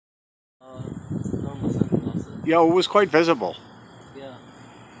Yeah, it was quite visible. Yeah.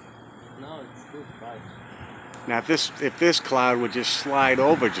 No, it's too bright. Now, if this cloud would just slide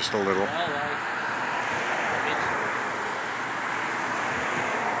over just a little.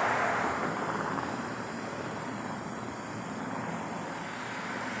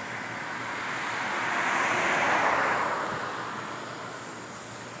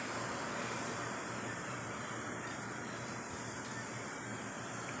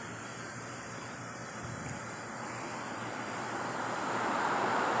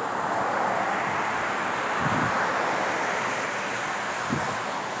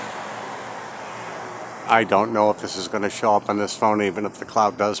 I don't know if this is going to show up on this phone, even if the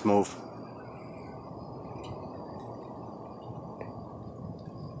cloud does move.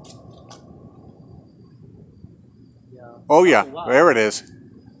 Yeah. Oh yeah, Oh, wow. there it is.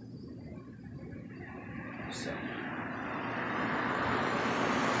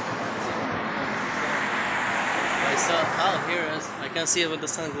 Oh, here it is. I can see it with the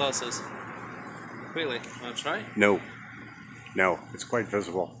sunglasses. Really? Wanna try? No. No, it's quite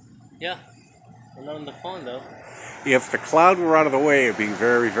visible. Yeah. But not on the phone though. If the cloud were out of the way, it'd be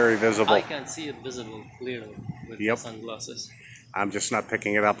very, very visible. I can see it visible clearly with the sunglasses. I'm just not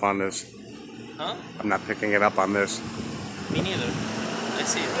picking it up on this. Huh? I'm not picking it up on this. Me neither. I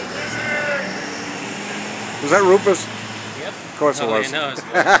see it. Was that Rufus? Yep. Of course it was. I know.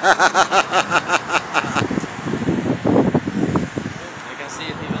 I can see it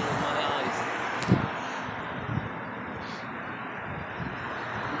even with my eyes.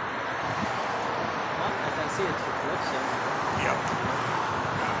 I can see its reflection. Yep.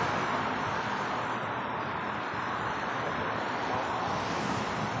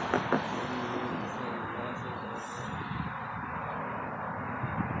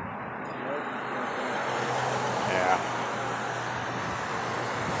 Yeah.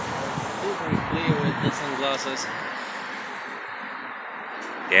 Super clear with the sunglasses.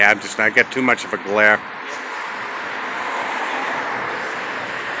 Yeah, I'm just not get too much of a glare.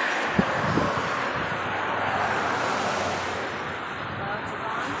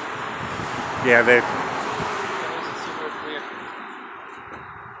 Yeah, they. Super clear.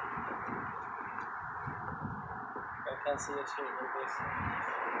 I can see it here like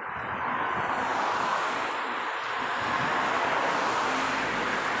this.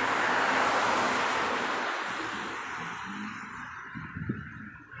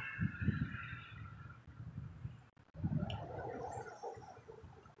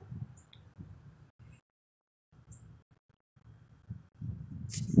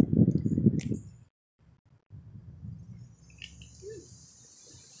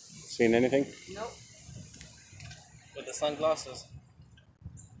 Seen anything? Nope. With the sunglasses?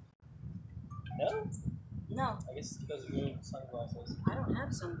 No? No. I guess it's because you need sunglasses. I don't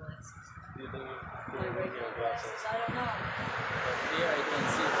have sunglasses. You do My regular glasses. I don't know. But here I can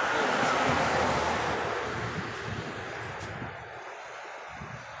see it clearly.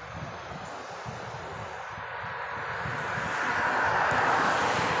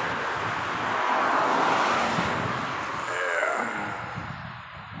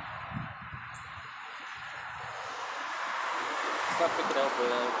 Not pick it up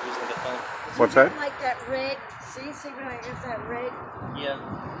without using the phone. What's that? Like that red. See when I get that red? Yeah.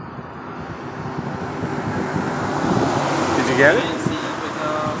 Did you get You it? didn't see it with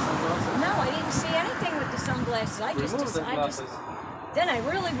sunglasses? No, I didn't see anything with the sunglasses. Remove the glasses. Then I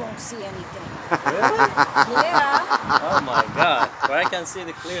really won't see anything. Really? Yeah. Oh my god. But I can see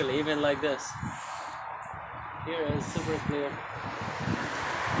it clearly, even like this. Here is super clear.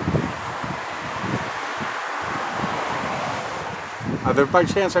 Are there by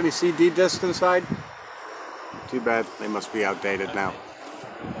chance any CD discs inside? Too bad. They must be outdated now.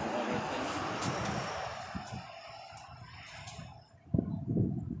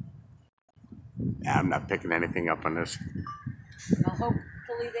 Yeah, I'm not picking anything up on this. Well,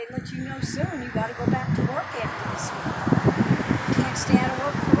 hopefully they let you know soon. You got to go back to work after this one. You can't stay out of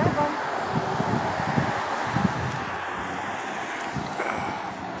work forever.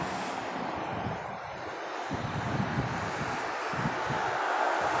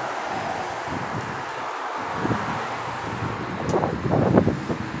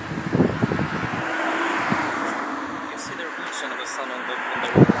 You see the reflection of the sun on the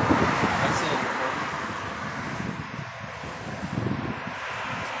water. I've seen it before.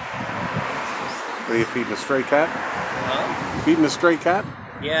 What are you feeding a stray cat? Huh? Feeding a stray cat?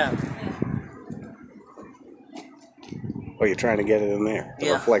 Yeah. Oh, you're trying to get it in there. The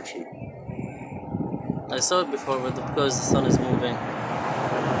Yeah. reflection. I saw it before, but because the sun is moving,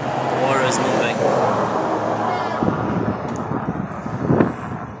 the water is moving.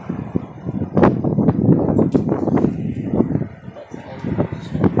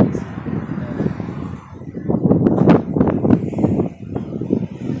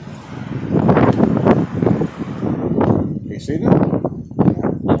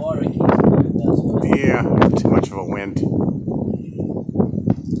 Yeah, too much of a wind.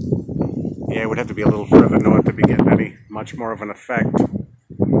 Yeah, it would have to be a little further north to be getting much more of an effect.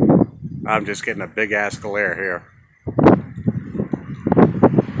 I'm just getting a big ass glare here.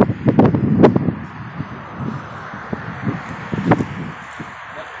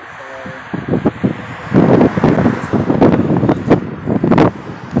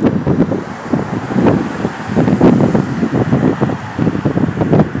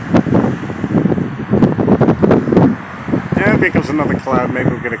 Here comes another cloud.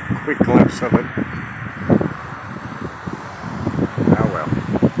 Maybe we'll get a quick glimpse of it. Oh well.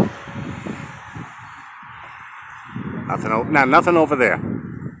 Nothing over there.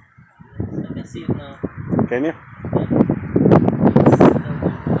 I can see it now. Can you?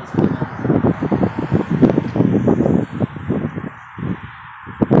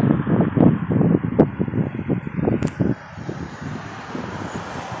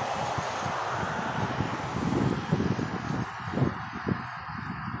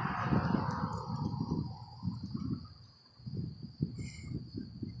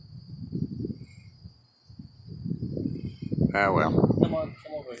 Oh well. Come on,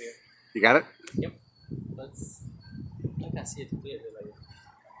 come over here. You got it? Yep. I can see it clearly. Like,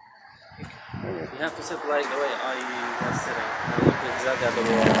 you have to sit like the way I was sitting. And look exactly at the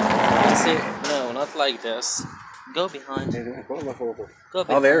wall. You see, no, not like this. Go behind. Go behind.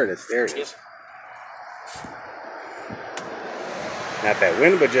 Oh, there it is. There it is. Not that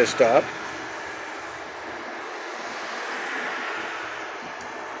wind, but just stop.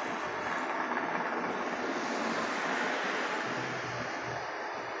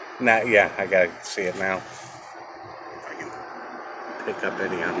 Yeah, I gotta see it now. If I can pick up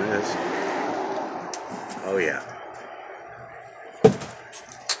any on this. Oh yeah.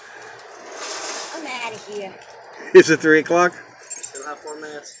 I'm out of here. Is it 3 o'clock? Still have 4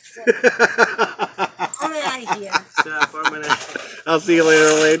 minutes. I'm out of here. Still have 4 minutes. I'll see you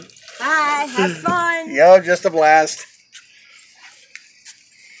later, Wade. Bye. Have fun. Yo, just a blast.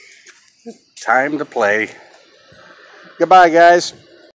 Time to play. Goodbye, guys.